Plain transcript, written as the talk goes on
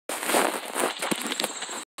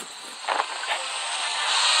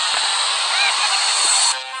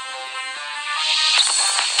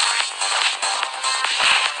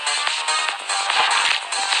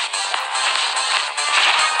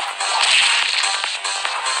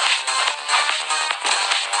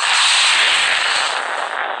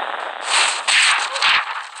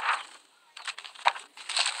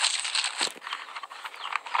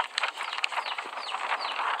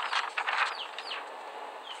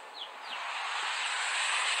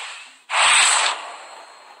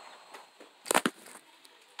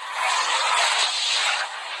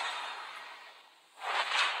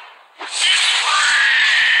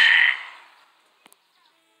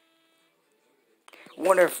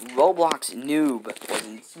Wonder if Roblox Noob was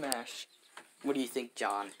in Smash. What do you think,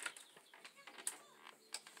 John?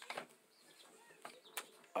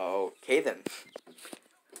 Okay then.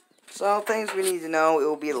 So things we need to know: it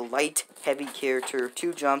will be a light, heavy character,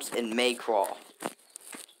 2 jumps, and may crawl.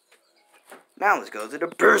 Now let's go to the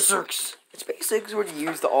Berserks. It's basically where to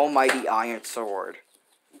use the almighty Iron Sword.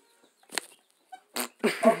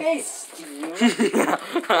 Okay, Steve.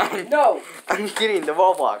 No. I'm kidding. The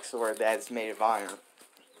Roblox sword that's made of iron.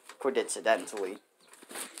 Coincidentally.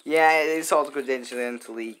 Yeah, it's also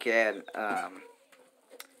coincidentally can,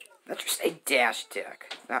 let's just say dash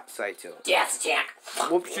attack, not side tilt. Dash attack.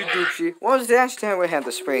 Whoopsie doopsie. Well, dash attack would have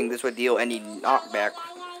the spring. This would deal any knockback.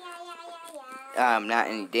 Not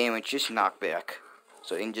any damage, just knockback.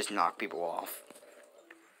 So you can just knock people off.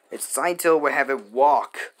 Its side tilt would have it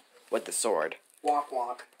walk with the sword. Walk,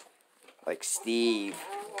 walk. Like Steve.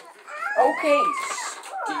 Okay,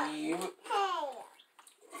 Steve.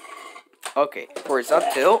 Okay, for its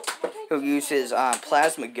up tilt, he'll use his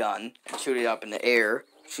plasma gun and shoot it up in the air,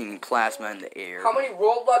 shooting plasma in the air. How many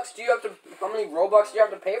Robux do you have to? How many Robux do you have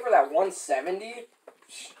to pay for that? 170.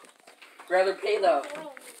 Rather pay the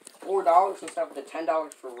 $4 instead of the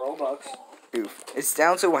 $10 for Robux. Oof. It's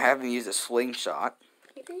down to we'll have him use a slingshot.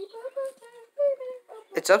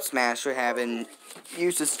 It's up smash for having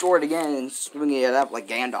use the sword again and swinging it up like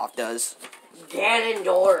Gandalf does.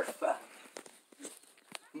 Ganondorf.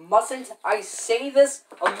 Mustn't I say this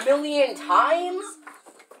 1,000,000 times?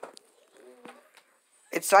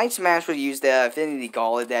 Its side smash will use the Infinity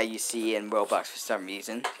Gauntlet that you see in Roblox for some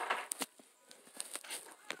reason.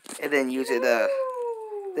 And then use it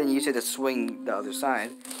to swing the other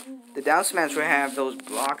side. The down smash will have those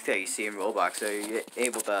blocks that you see in Roblox that you're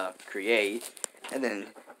able to create. And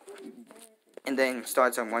then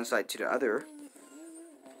starts on one side to the other.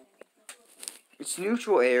 Its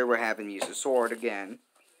neutral air will have him use the sword again.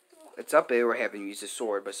 Its up air will have him use the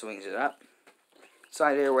sword but swings it up.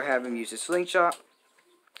 Side air will have him use a slingshot.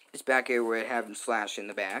 Its back air will have him slash in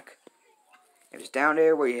the back. And its down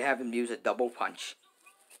air where you have him use a double punch.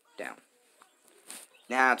 Down.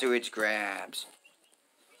 Now to its grabs.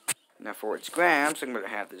 Now for its grabs, I'm going to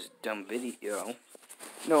have this dumb video.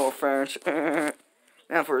 No offense.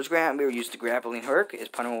 Now for his grab, we will use the grappling hook. His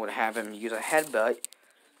punter will have him use a headbutt.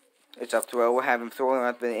 Its up throw will have him throw him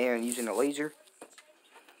up in the air and using a laser.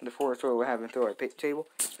 The forward throw will have him throw a pit table.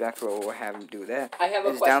 His back throw will have him do that. I have a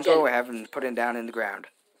his question. Down throw will have him put him down in the ground.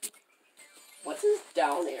 What's his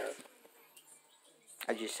down air?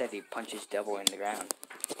 I just said he punches devil in the ground.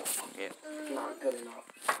 Yeah. Not good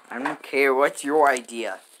enough. I don't care. What's your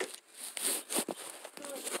idea?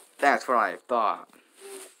 That's what I thought.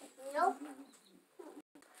 Nope.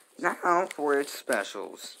 Now for its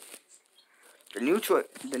specials. The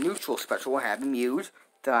neutral special will have him use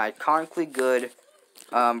the iconically good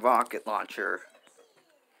rocket launcher.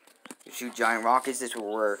 You shoot giant rockets. This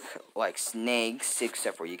will work like snakes,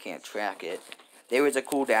 except for you can't track it. There is a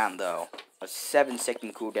cooldown though, a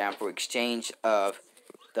 7-second cooldown for exchange of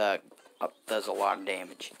the does a lot of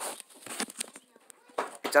damage.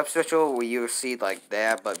 Its up special where you'll see like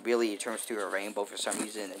that, but really it turns to a rainbow for some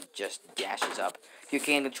reason and just dashes up. You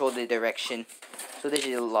can't control the direction, so this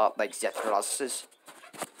is a lot like Zethros'.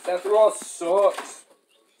 Zethros sucks.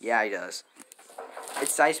 Yeah, he does.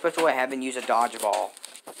 Its side special will have him use a dodgeball.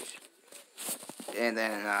 And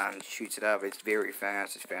then shoots it up. It's very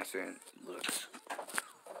fast. It's faster than it looks.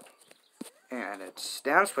 And its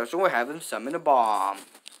down special will have him summon a bomb.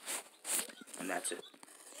 And that's it.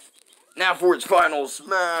 Now for its final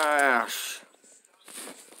smash.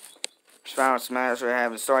 Its final smash will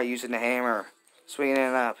have him start using the hammer. Swinging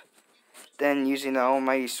it up. Then using the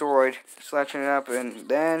almighty sword. Slashing it up. And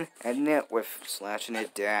then ending it with slashing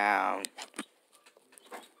it down.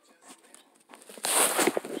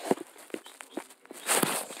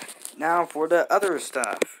 Now for the other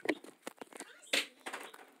stuff.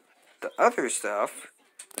 The other stuff,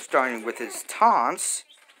 starting with his taunts,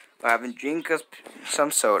 will have him drink some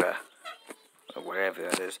soda. Or whatever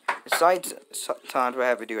that is. His side taunt will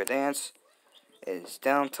have him do a dance. His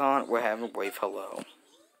down taunt will have him wave hello.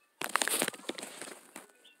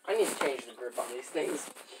 I need to change the grip on these things.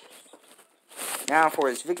 Now for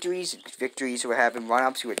his victories will have him run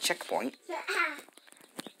up to a checkpoint.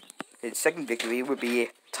 His second victory would be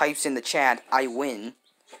types in the chat, I win.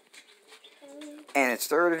 And its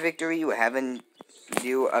third victory will have him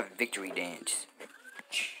do a victory dance.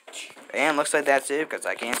 And looks like that's it, because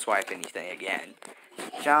I can't swipe anything again.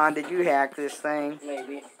 John, did you hack this thing?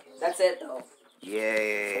 Maybe. That's it, though.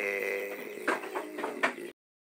 Yay.